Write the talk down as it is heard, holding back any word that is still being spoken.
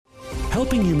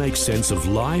helping you make sense of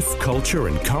life, culture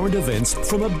and current events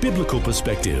from a biblical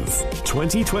perspective.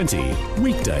 2020,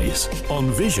 weekdays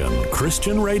on Vision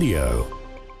Christian Radio.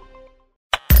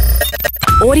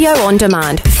 Audio on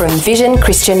demand from Vision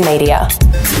Christian Media.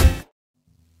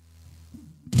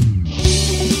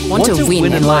 Want to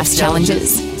win in life's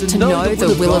challenges? To know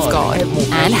the will of God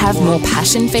and have more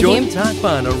passion for Him?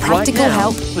 Practical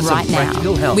help right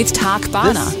now with Tak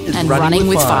Bhana and Running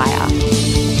with Fire.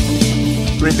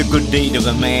 Read the good deed of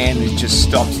a man who just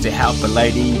stops to help a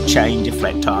lady change a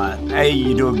flat tire. Hey,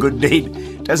 you do a good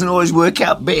deed. Doesn't always work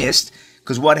out best,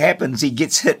 because what happens, he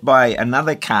gets hit by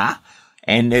another car,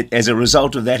 and as a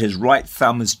result of that, his right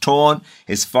thumb is torn,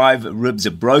 his 5 ribs are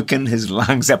broken, his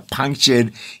lungs are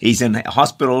punctured, he's in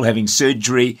hospital having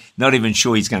surgery, not even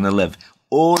sure he's going to live.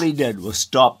 All he did was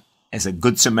stop as a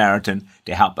good Samaritan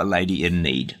to help a lady in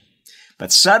need.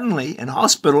 But suddenly, in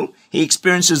hospital, he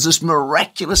experiences this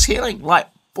miraculous healing. Like,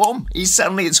 boom,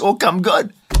 it's all come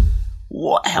good.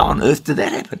 How on earth did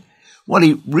that happen? Well,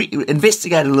 he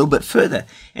investigated a little bit further,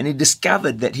 and he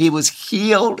discovered that he was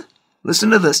healed, listen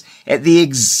to this, at the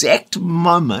exact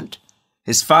moment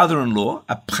his father-in-law,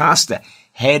 a pastor,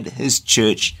 had his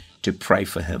church to pray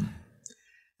for him.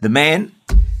 The man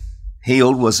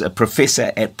healed was a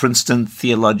professor at Princeton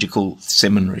Theological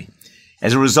Seminary.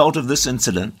 As a result of this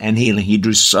incident and healing, he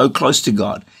drew so close to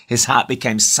God, his heart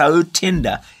became so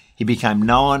tender, he became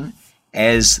known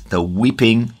as the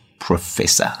Weeping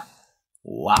Professor.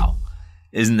 Wow.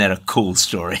 Isn't that a cool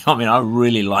story? I mean, I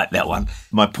really like that one.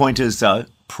 My point is, though,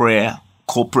 prayer,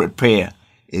 corporate prayer,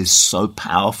 is so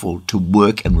powerful to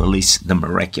work and release the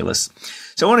miraculous.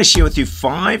 So I want to share with you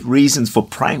 5 reasons for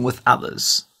praying with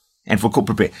others and for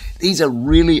corporate prayer.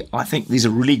 I think these are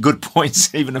really good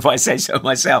points, even if I say so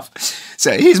myself.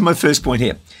 So here's my first point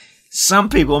here. Some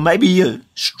people, maybe you,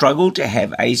 struggle to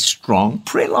have a strong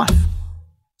prayer life.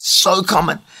 So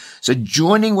common. So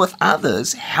joining with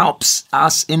others helps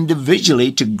us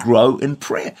individually to grow in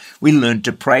prayer. We learn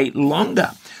to pray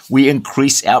longer. We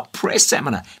increase our prayer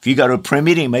stamina. If you go to a prayer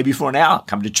meeting, maybe for an hour,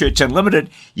 come to Church Unlimited,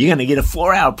 you're going to get a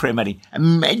 4-hour prayer meeting.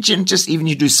 Imagine just even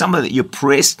you do some of it, your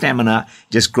prayer stamina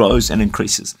just grows and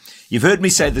increases. You've heard me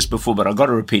say this before, but I've got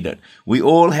to repeat it. We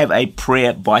all have a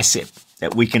prayer bicep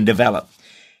that we can develop.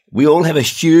 We all have a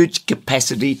huge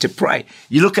capacity to pray.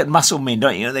 You look at muscle men,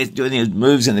 don't you? They're doing these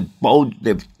moves and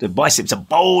their biceps are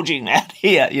bulging out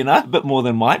here, a bit more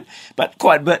than mine, but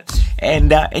quite a bit.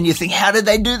 And you think, how did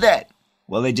they do that?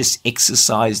 Well, they just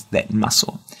exercise that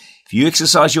muscle. If you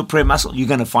exercise your prayer muscle, you're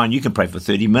going to find you can pray for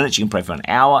 30 minutes, you can pray for an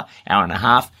hour, hour and a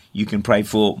half, you can pray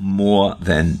for more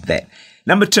than that.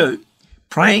 Number 2,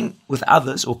 praying with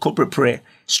others or corporate prayer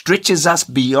stretches us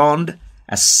beyond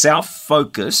a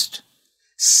self-focused,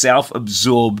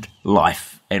 self-absorbed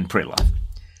life and prayer life.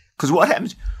 Because what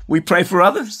happens? We pray for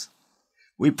others.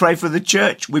 We pray for the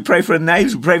church. We pray for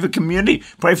neighbors. We pray for community.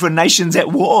 Pray for nations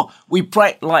at war. We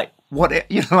pray like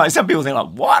some people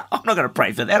think what? I'm not going to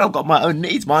pray for that. I've got my own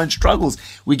needs, my own struggles.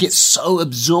 We get so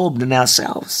absorbed in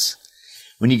ourselves.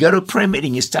 When you go to a prayer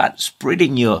meeting, you start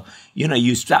spreading you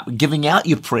start giving out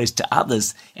your prayers to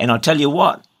others. And I'll tell you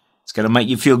what, it's going to make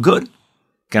you feel good.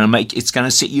 It's going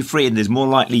to set you free, and there's more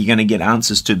likely you're going to get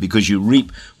answers to, because you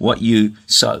reap what you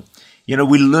sow. We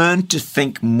learn to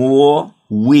think more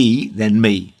we than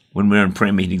me when we're in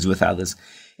prayer meetings with others.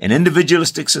 In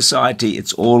individualistic society,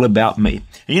 it's all about me.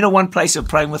 And one place of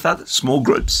praying with others? Small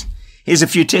groups. Here's a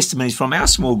few testimonies from our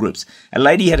small groups. A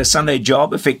lady had a Sunday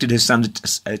job, affected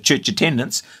her church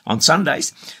attendance on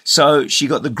Sundays, so she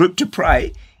got the group to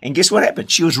pray, and guess what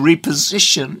happened? She was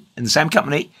repositioned in the same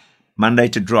company, Monday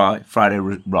to dry, Friday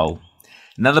roll.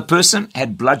 Another person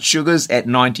had blood sugars at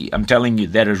 90. I'm telling you,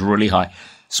 that is really high.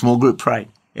 Small group prayed.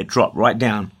 It dropped right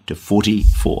down to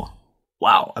 44.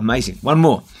 Wow, amazing. One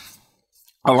more.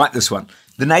 I like this one.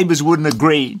 The neighbors wouldn't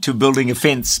agree to building a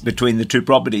fence between the 2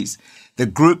 properties. The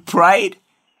group prayed,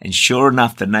 and sure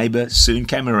enough, the neighbor soon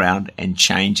came around and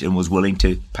changed and was willing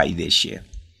to pay their share.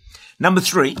 Number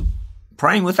 3,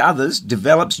 praying with others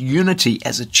develops unity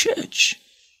as a church.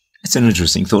 That's an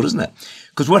interesting thought, isn't it?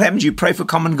 Because what happens? You pray for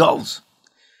common goals.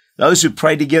 Those who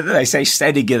pray together, they say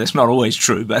stay together. It's not always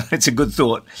true, but it's a good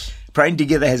thought. Praying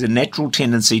together has a natural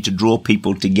tendency to draw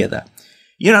people together.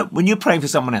 When you're praying for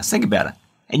someone else, think about it.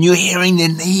 And you're hearing their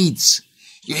needs.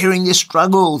 You're hearing their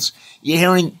struggles. You're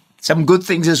hearing some good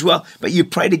things as well. But you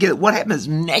pray together. What happens?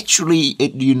 Naturally,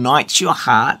 it unites your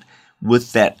heart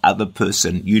with that other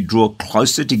person. You draw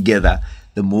closer together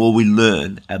the more we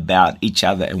learn about each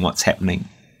other and what's happening.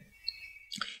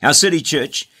 Our city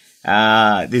church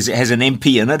has an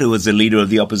MP in it who was the leader of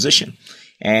the opposition.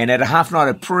 And at a half night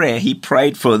of prayer, he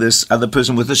prayed for this other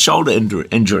person with a shoulder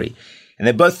injury. And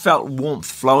they both felt warmth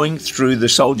flowing through the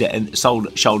shoulder, and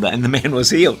the man was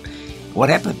healed. What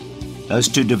happened? Those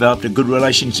two developed a good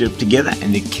relationship together,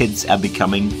 and their kids are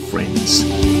becoming friends.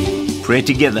 Prayer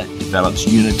together develops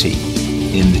unity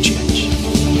in the church.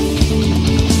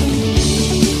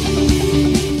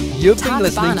 You've been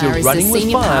listening to Running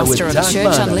with Fire with Tark Church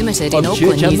Barner Unlimited of in Church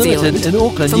Auckland, New Unlimited Zealand. in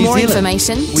Auckland, For New more Zealand.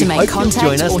 information, We to make hope you'll join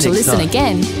contact us or to next listen time.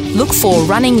 again, look for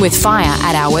Running with Fire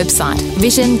at our website,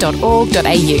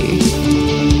 vision.org.au.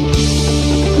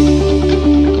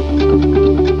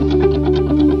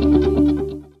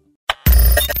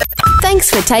 Thanks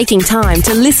for taking time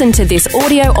to listen to this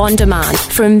audio on demand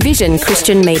from Vision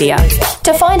Christian Media.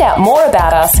 To find out more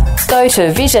about us, go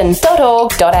to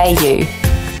vision.org.au.